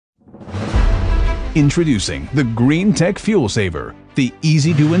Introducing the Greentech Fuel Saver, the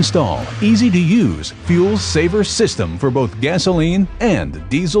easy-to-install, easy-to-use fuel saver system for both gasoline and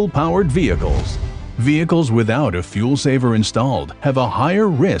diesel-powered vehicles. Vehicles without a fuel saver installed have a higher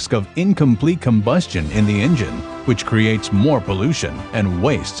risk of incomplete combustion in the engine, which creates more pollution and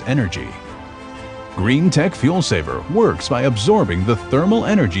wastes energy. Greentech Fuel Saver works by absorbing the thermal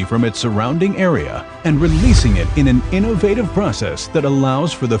energy from its surrounding area and releasing it in an innovative process that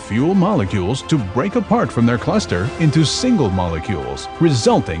allows for the fuel molecules to break apart from their cluster into single molecules,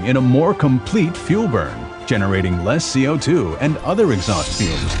 resulting in a more complete fuel burn, generating less CO2 and other exhaust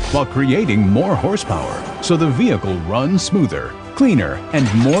fumes while creating more horsepower, so the vehicle runs smoother, cleaner,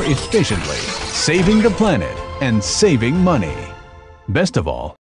 and more efficiently, saving the planet and saving money. Best of all,